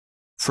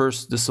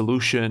First, the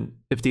solution: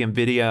 if the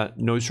NVIDIA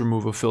Noise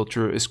Removal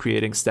filter is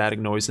creating static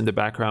noise in the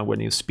background when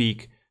you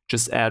speak,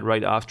 just add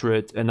right after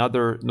it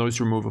another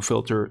noise removal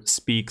filter,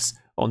 speaks,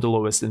 on the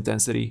lowest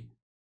intensity.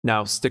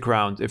 Now stick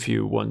around if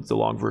you want the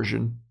long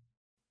version.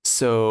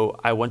 So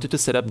I wanted to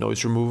set up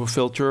noise removal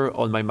filter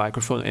on my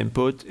microphone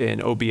input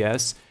in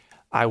OBS.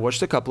 I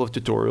watched a couple of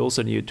tutorials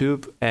on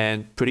YouTube,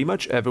 and pretty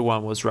much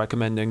everyone was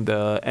recommending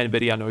the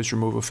NVIDIA Noise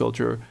Removal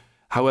filter.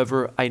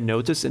 However, I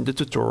noticed in the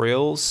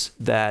tutorials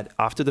that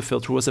after the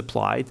filter was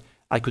applied,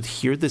 I could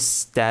hear this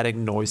static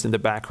noise in the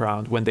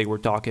background when they were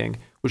talking,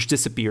 which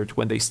disappeared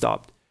when they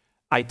stopped.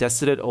 I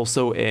tested it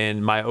also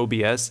in my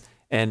OBS,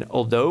 and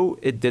although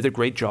it did a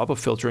great job of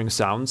filtering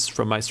sounds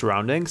from my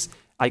surroundings,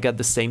 I got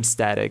the same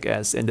static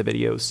as in the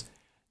videos.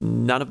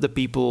 None of the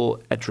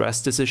people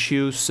addressed this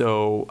issue,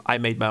 so I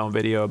made my own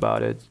video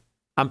about it.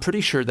 I'm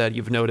pretty sure that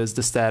you've noticed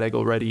the static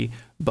already,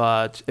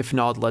 but if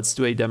not, let's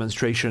do a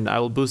demonstration. I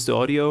will boost the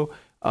audio,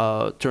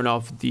 turn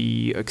off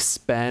the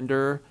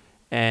expander,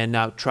 and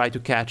now try to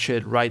catch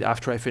it right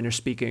after I finish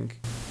speaking.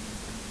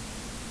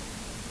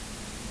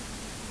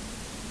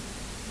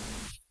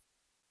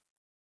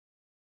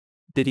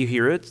 Did you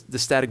hear it? The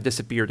static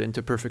disappeared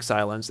into perfect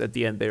silence at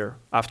the end there,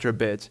 after a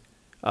bit.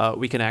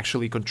 We can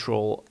actually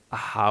control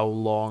how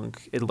long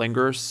it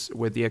lingers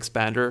with the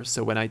expander.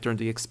 So when I turn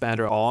the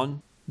expander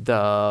on,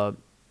 the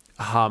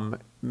hum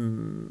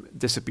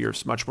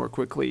disappears much more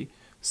quickly.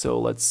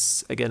 So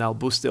I'll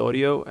boost the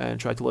audio and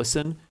try to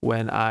listen.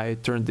 When I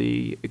turn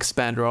the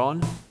expander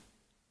on,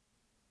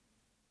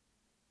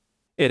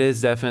 it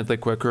is definitely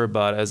quicker,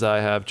 but as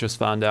I have just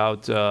found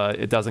out,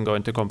 it doesn't go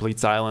into complete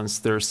silence.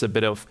 There's a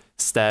bit of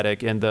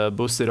static in the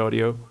boosted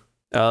audio.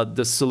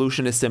 The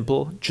solution is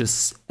simple.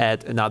 Just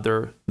add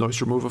another noise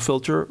removal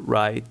filter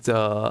right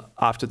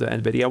after the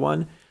NVIDIA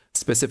one,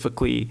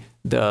 specifically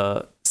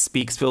the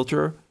speaks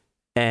filter,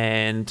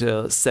 and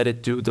set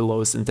it to the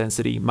lowest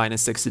intensity,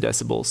 minus 60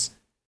 decibels.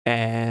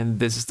 And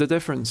this is the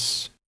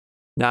difference.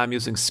 Now I'm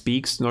using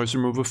speaks noise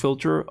removal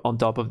filter on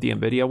top of the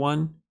NVIDIA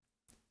one.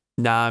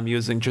 Now I'm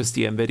using just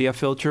the NVIDIA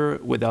filter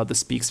without the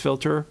speaks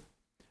filter.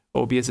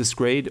 OBS is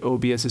great,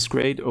 OBS is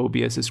great,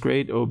 OBS is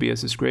great,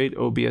 OBS is great,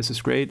 OBS is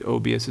great,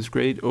 OBS is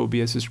great,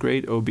 OBS is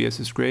great, OBS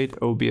is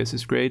great, OBS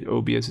is great,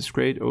 OBS is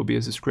great,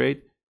 OBS is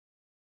great.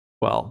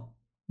 Well,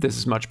 this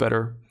is much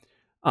better.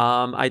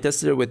 I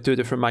tested it with 2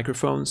 different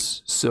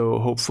microphones, so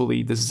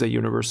hopefully this is a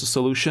universal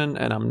solution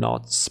and I'm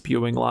not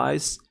spewing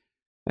lies.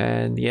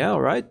 And yeah,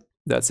 all right,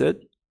 that's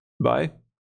it. Bye.